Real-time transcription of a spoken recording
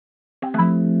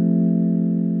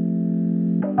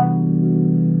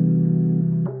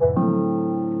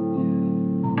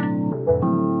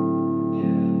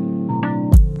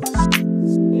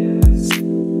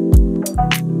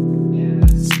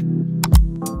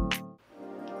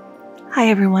Hi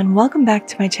everyone, welcome back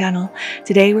to my channel.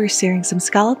 Today we're searing some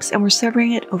scallops and we're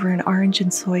serving it over an orange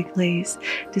and soy glaze.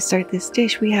 To start this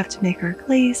dish we have to make our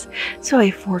glaze, so I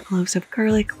have 4 cloves of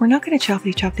garlic. We're not going to chop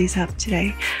these up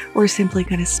today. We're simply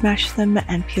going to smash them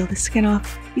and peel the skin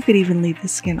off. You could even leave the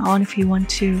skin on if you want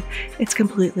to. It's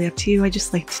completely up to you. I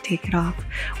just like to take it off.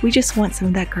 We just want some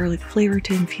of that garlic flavor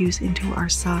to infuse into our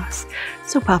sauce.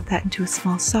 So pop that into a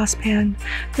small saucepan.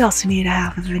 We also need a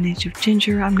half of an inch of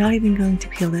ginger. I'm not even going to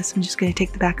peel this. I'm just going to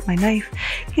take the back of my knife,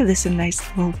 give this a nice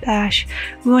little bash.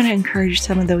 We want to encourage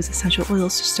some of those essential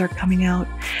oils to start coming out.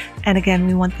 And again,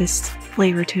 we want this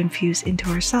flavor to infuse into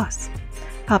our sauce.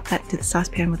 Pop that into the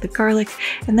saucepan with the garlic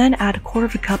and then add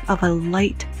 1/4 cup of a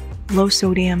light low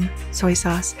sodium soy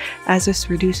sauce. As this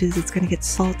reduces, it's going to get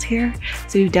saltier,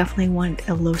 so you definitely want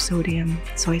a low sodium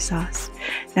soy sauce.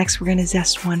 Next, we're going to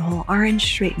zest 1 whole orange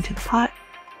straight into the pot.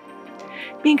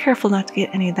 Being careful not to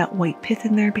get any of that white pith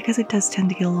in there because it does tend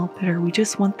to get a little bitter. We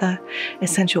just want the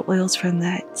essential oils from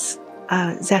that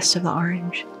zest of the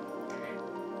orange.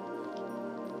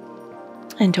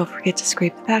 And don't forget to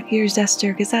scrape the back of your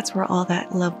zester because that's where all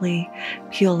that lovely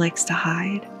peel likes to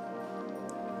hide.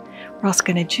 We're also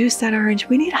going to juice that orange.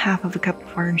 We need 1/2 cup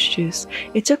of orange juice.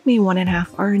 It took me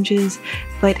 1.5 oranges,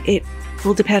 but it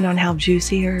will depend on how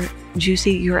juicy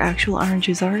your actual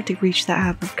oranges are to reach that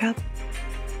 1/2 cup.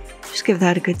 Just give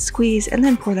that a good squeeze and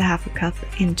then pour the 1/2 cup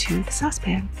into the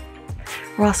saucepan.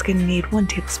 We're also going to need 1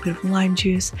 tablespoon of lime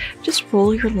juice. Just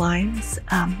roll your limes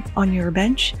on your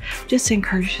bench just to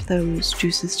encourage those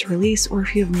juices to release, or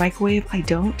if you have a microwave, I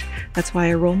don't, that's why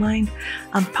I roll mine.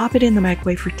 Pop it in the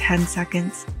microwave for 10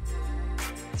 seconds.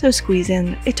 So squeeze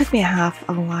in, it took me 1/2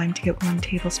 of a lime to get 1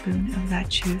 tablespoon of that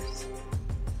juice.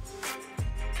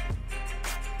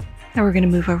 Now we're going to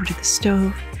move over to the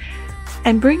stove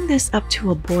and bring this up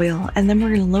to a boil, and then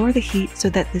we're going to lower the heat so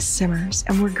that this simmers,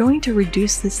 and we're going to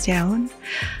reduce this down.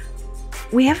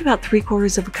 We have about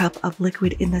 3/4 cup of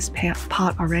liquid in this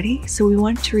pot already, so we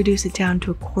want to reduce it down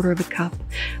to 1/4 cup,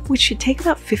 which should take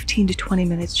about 15 to 20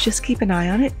 minutes. Just keep an eye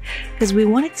on it because we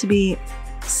want it to be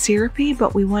syrupy,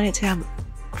 but we want it to have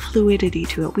fluidity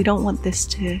to it. We don't want this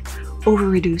to over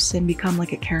reduce and become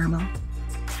like a caramel.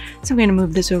 So I'm going to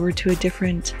move this over to a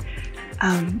different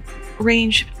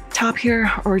range top here,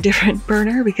 or a different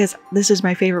burner, because this is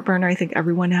my favorite burner. I think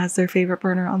everyone has their favorite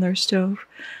burner on their stove.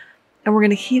 And we're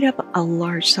going to heat up a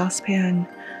large saucepan,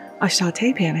 a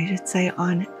saute pan I should say,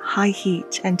 on high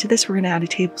heat. And to this we're going to add a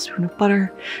tablespoon of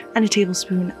butter and a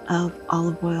tablespoon of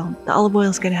olive oil. The olive oil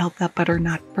is going to help that butter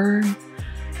not burn.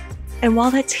 And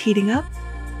while that's heating up,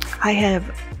 I have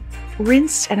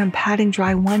rinsed and I'm patting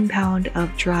dry 1 pound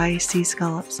of dry sea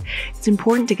scallops. It's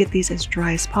important to get these as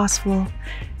dry as possible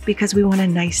because we want a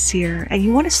nice sear. And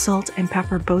you want to salt and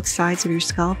pepper both sides of your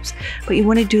scallops, but you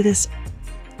want to do this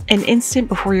an instant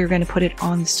before you're going to put it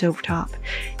on the stove top.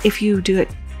 If you do it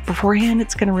beforehand,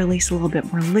 it's going to release a little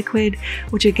bit more liquid,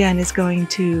 which again is going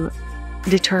to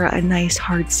deter a nice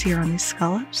hard sear on these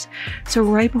scallops. So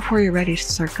right before you're ready to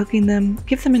start cooking them,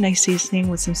 give them a nice seasoning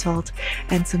with some salt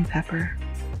and some pepper.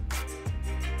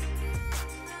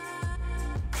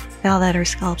 Now that our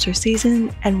scallops are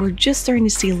seasoned and we're just starting to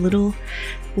see little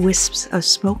wisps of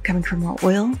smoke coming from our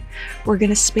oil, we're going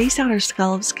to space out our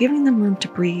scallops, giving them room to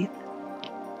breathe.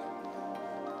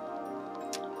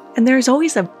 And there's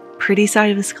always a pretty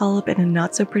side of the scallop and a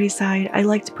not so pretty side. I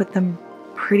like to put them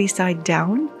pretty side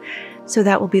down, so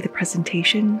that will be the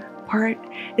presentation part.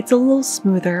 It's a little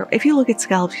smoother. If you look at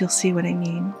scallops, you'll see what I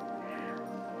mean.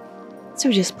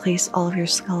 So just place all of your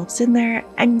scallops in there,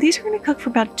 and these are going to cook for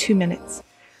about 2 minutes.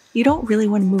 You don't really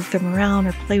want to move them around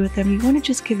or play with them. You want to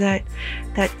just give that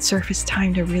surface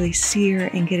time to really sear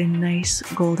and get a nice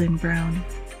golden brown.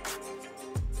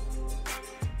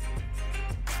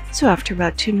 So after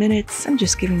about 2 minutes, I'm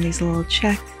just giving these a little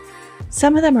check.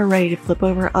 Some of them are ready to flip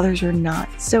over, others are not.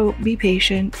 So be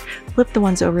patient. Flip the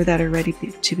ones over that are ready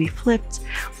to be flipped.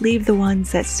 Leave the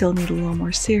ones that still need a little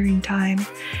more searing time.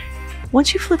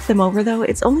 Once you flip them over though,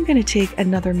 it's only going to take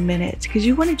another minute because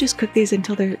you want to just cook these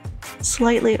until they're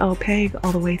slightly opaque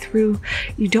all the way through.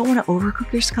 You don't want to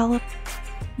overcook your scallop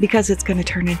because it's going to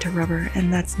turn into rubber,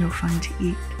 and that's no fun to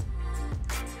eat.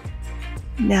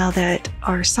 Now that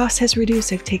our sauce has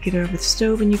reduced, I've taken it over the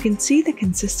stove and you can see the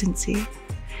consistency.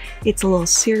 It's a little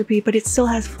syrupy, but it still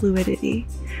has fluidity.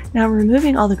 Now I'm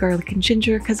removing all the garlic and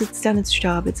ginger because it's done its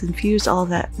job. It's infused all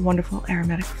that wonderful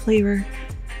aromatic flavor.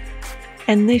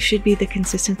 And this should be the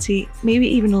consistency, maybe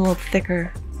even a little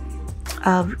thicker,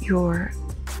 of your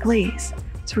glaze.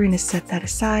 So we're going to set that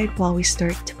aside while we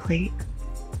start to plate.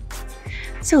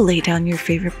 So lay down your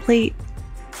favorite plate,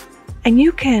 and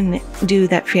you can do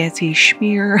that fancy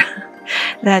schmear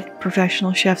that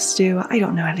professional chefs do. I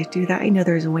don't know how to do that. I know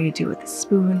there's a way to do it with a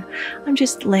spoon. I'm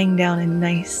just laying down a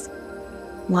nice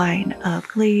line of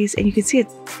glaze, and you can see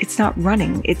it's not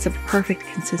running. It's a perfect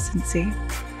consistency.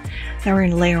 Now we're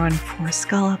going to layer on 4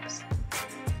 scallops.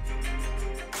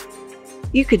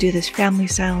 You could do this family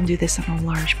style and do this on a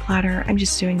large platter. I'm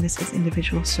just doing this as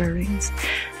individual servings.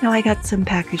 Now I got some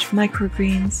packaged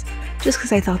microgreens just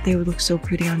because I thought they would look so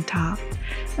pretty on top.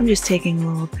 I'm just taking a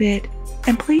little bit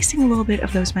and placing a little bit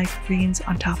of those microgreens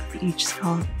on top of each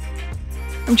scallop.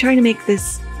 I'm trying to make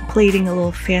this plating a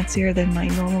little fancier than my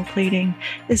normal plating.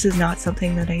 This is not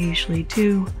something that I usually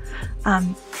do,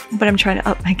 but I'm trying to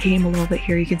up my game a little bit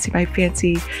here. You can see my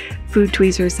fancy food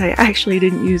tweezers. I actually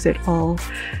didn't use it all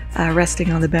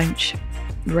resting on the bench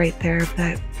right there,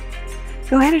 but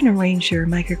go ahead and arrange your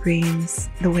microgreens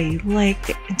the way you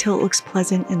like until it looks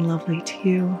pleasant and lovely to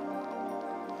you.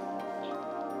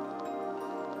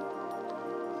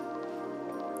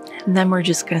 And then we're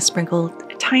just going to sprinkle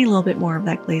a tiny little bit more of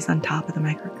that glaze on top of the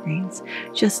microgreens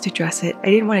just to dress it.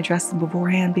 I didn't want to dress them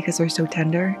beforehand because they're so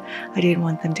tender. I didn't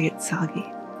want them to get soggy.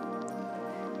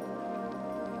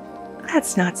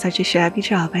 That's not such a shabby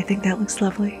job. I think that looks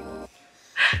lovely,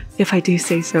 if I do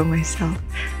say so myself.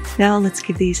 Now let's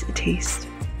give these a taste.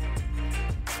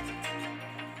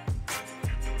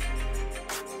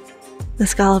 The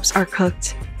scallops are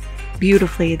cooked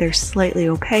beautifully. They're slightly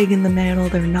opaque in the middle.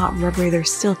 They're not rubbery. They're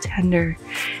still tender.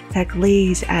 That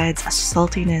glaze adds a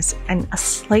saltiness and a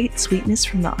slight sweetness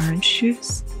from the orange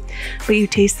juice. But you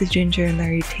taste the ginger in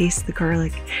there, you taste the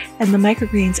garlic, and the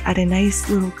microgreens add a nice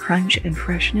little crunch and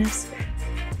freshness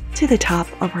to the top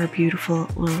of our beautiful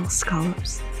little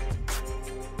scallops.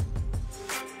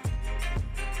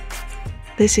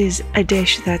 This is a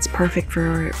dish that's perfect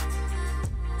for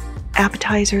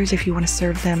appetizers if you want to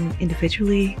serve them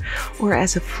individually or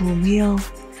as a full meal,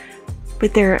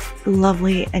 but they're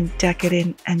lovely and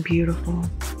decadent and beautiful.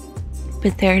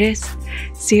 But there it is,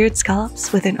 seared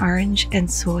scallops with an orange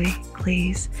and soy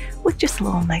glaze with just a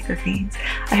little microgreens.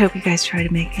 I hope you guys try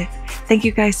to make it. Thank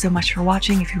you guys so much for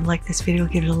watching. If you liked this video,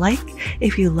 give it a like.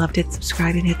 If you loved it,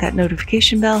 subscribe and hit that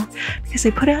notification bell because I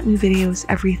put out new videos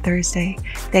every Thursday.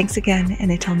 Thanks again,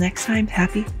 and until next time,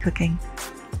 happy cooking.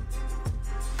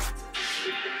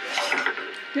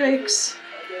 Yikes.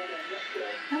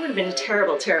 That would have been a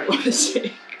terrible, terrible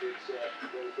mistake.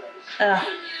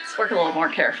 Let's work a little more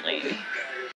carefully.